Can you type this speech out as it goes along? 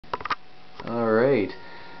Alright,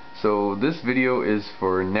 so this video is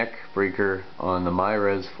for neck breaker on the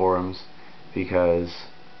MyRes forums because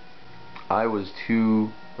I was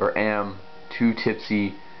am too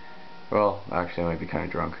tipsy, well actually I might be kind of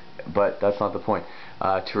drunk, but that's not the point,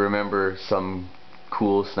 to remember some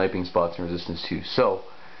cool sniping spots in Resistance 2. So,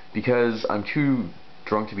 because I'm too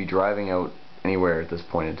drunk to be driving out anywhere at this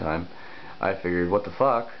point in time, I figured what the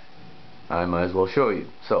fuck, I might as well show you.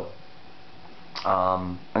 So,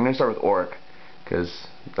 I'm going to start with Orick, because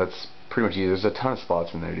that's pretty much easy. There's a ton of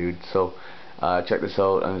spots in there, dude. So, check this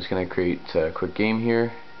out. I'm just going to create a quick game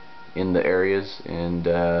here in the areas, and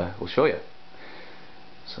we'll show you.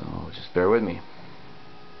 So, just bear with me.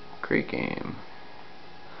 Create game.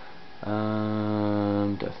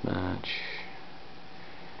 Deathmatch.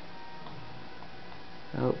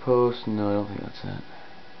 Outpost, no, I don't think that's it.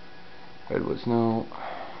 Redwoods, no.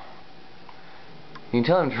 You can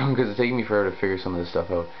tell I'm drunk because it's taking me forever to figure some of this stuff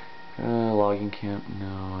out. Logging camp, no.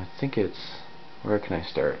 I think it's... Where can I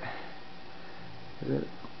start? Is it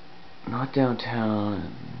not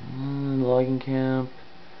downtown? Logging camp?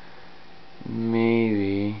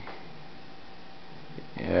 Maybe.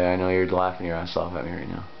 Yeah, I know you're laughing your ass off at me right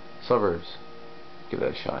now. Suburbs. Give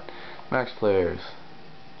that a shot. Max players.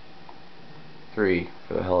 3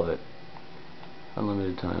 for the hell of it.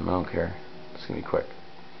 Unlimited time, I don't care. It's gonna be quick.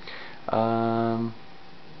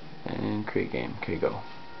 And create game. Okay, go.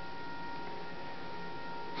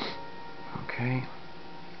 Okay.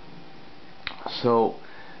 So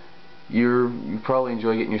you probably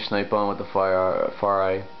enjoy getting your snipe on with the far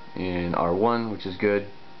eye in R1, which is good,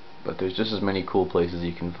 but there's just as many cool places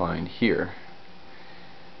you can find here.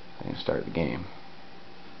 I can start the game.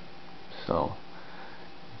 So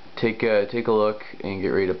take a look and get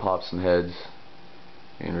ready to pop some heads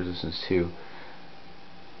in Resistance 2.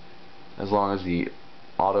 As long as the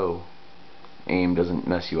auto aim doesn't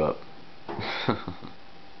mess you up.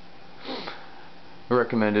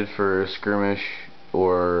 Recommended for skirmish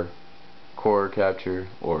or core capture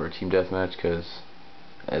or team deathmatch, because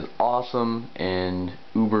as awesome and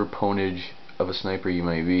uber ponage of a sniper you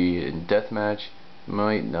might be, in deathmatch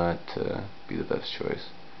might not be the best choice.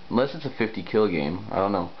 Unless it's a 50 kill game, I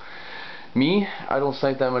don't know. Me, I don't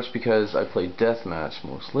snipe that much because I play deathmatch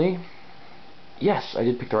mostly. Yes, I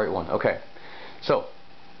did pick the right one. Okay, so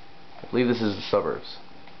I believe this is the Suburbs.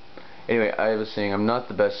 Anyway, I was saying I'm not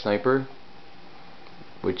the best sniper,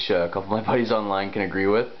 which a couple of my buddies online can agree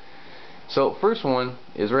with. So first one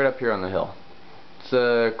is right up here on the hill. It's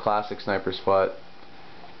a classic sniper spot,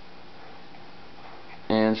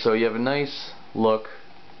 and so you have a nice look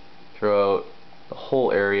throughout the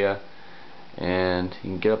whole area, and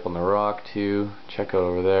you can get up on the rock too. Check out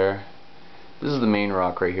over there. This is the main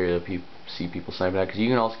rock right here that see people sniping at, because you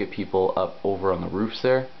can also get people up over on the roofs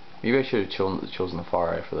there. Maybe I should have chosen the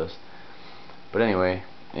far eye for this. But anyway,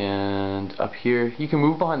 and up here you can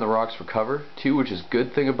move behind the rocks for cover too, which is a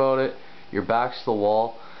good thing about it. Your back's to the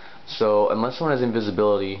wall, so unless someone has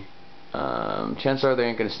invisibility, chances are they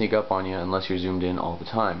ain't going to sneak up on you unless you're zoomed in all the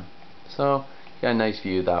time. So you got a nice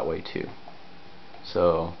view that way too.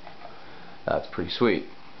 So that's pretty sweet.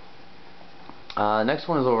 Next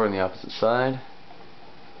one is over on the opposite side.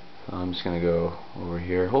 I'm just gonna go over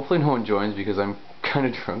here. Hopefully no one joins because I'm kind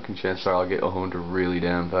of drunk, and chances are I'll get owned really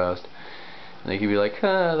damn fast. And they could be like,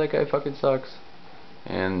 huh, that guy fucking sucks.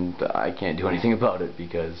 And I can't do anything about it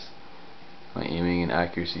because my aiming and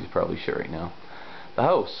accuracy is probably shit right now. The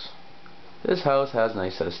house. This house has a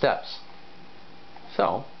nice set of steps.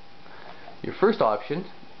 So, your first option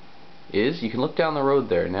is you can look down the road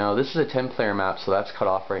there. Now, this is a 10-player map, so that's cut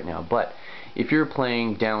off right now. But if you're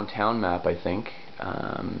playing downtown map, I think,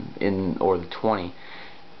 or the 20,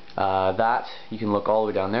 that you can look all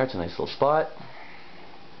the way down there. It's a nice little spot.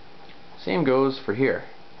 Same goes for here.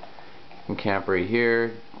 You can camp right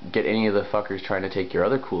here, get any of the fuckers trying to take your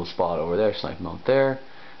other cool spot over there, snipe them out there,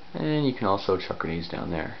 and you can also chuck grenades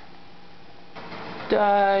down there.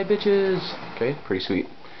 Die, bitches! Okay, pretty sweet.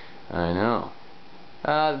 I know.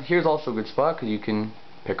 Here's also a good spot because you can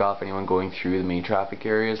pick off anyone going through the main traffic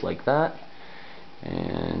areas like that.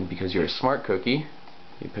 And because you're a smart cookie,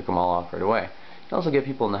 you pick them all off right away. You can also get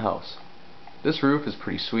people in the house. This roof is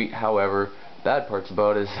pretty sweet, however, bad parts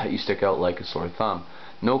about it is that you stick out like a sore thumb.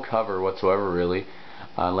 No cover whatsoever really,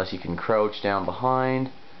 unless you can crouch down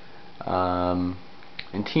behind.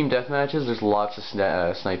 In team deathmatches there's lots of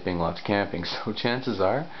sniping, lots of camping, so chances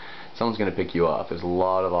are someone's going to pick you off. There's a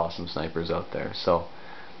lot of awesome snipers out there, so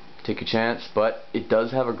take a chance, but it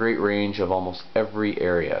does have a great range of almost every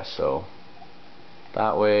area, so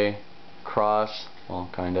that way, across, well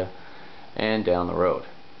kinda, and down the road.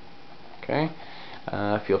 Okay,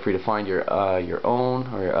 Feel free to find your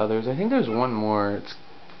own or your others. I think there's one more. It's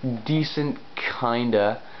decent,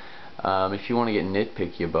 kinda. If you want to get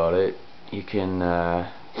nitpicky about it, you can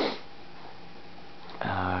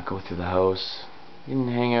go through the house. You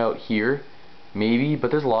can hang out here, maybe,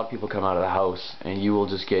 but there's a lot of people come out of the house, and you will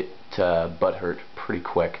just get butt hurt pretty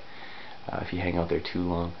quick if you hang out there too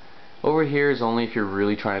long. Over here is only if you're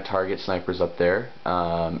really trying to target snipers up there,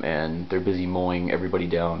 and they're busy mowing everybody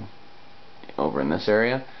down over in this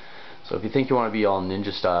area. So if you think you want to be all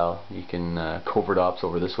ninja style, you can covert ops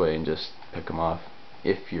over this way and just pick them off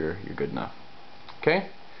if you're good enough. Okay?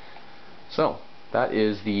 So that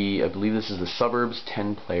is I believe this is the Suburbs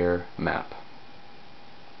 10-player map.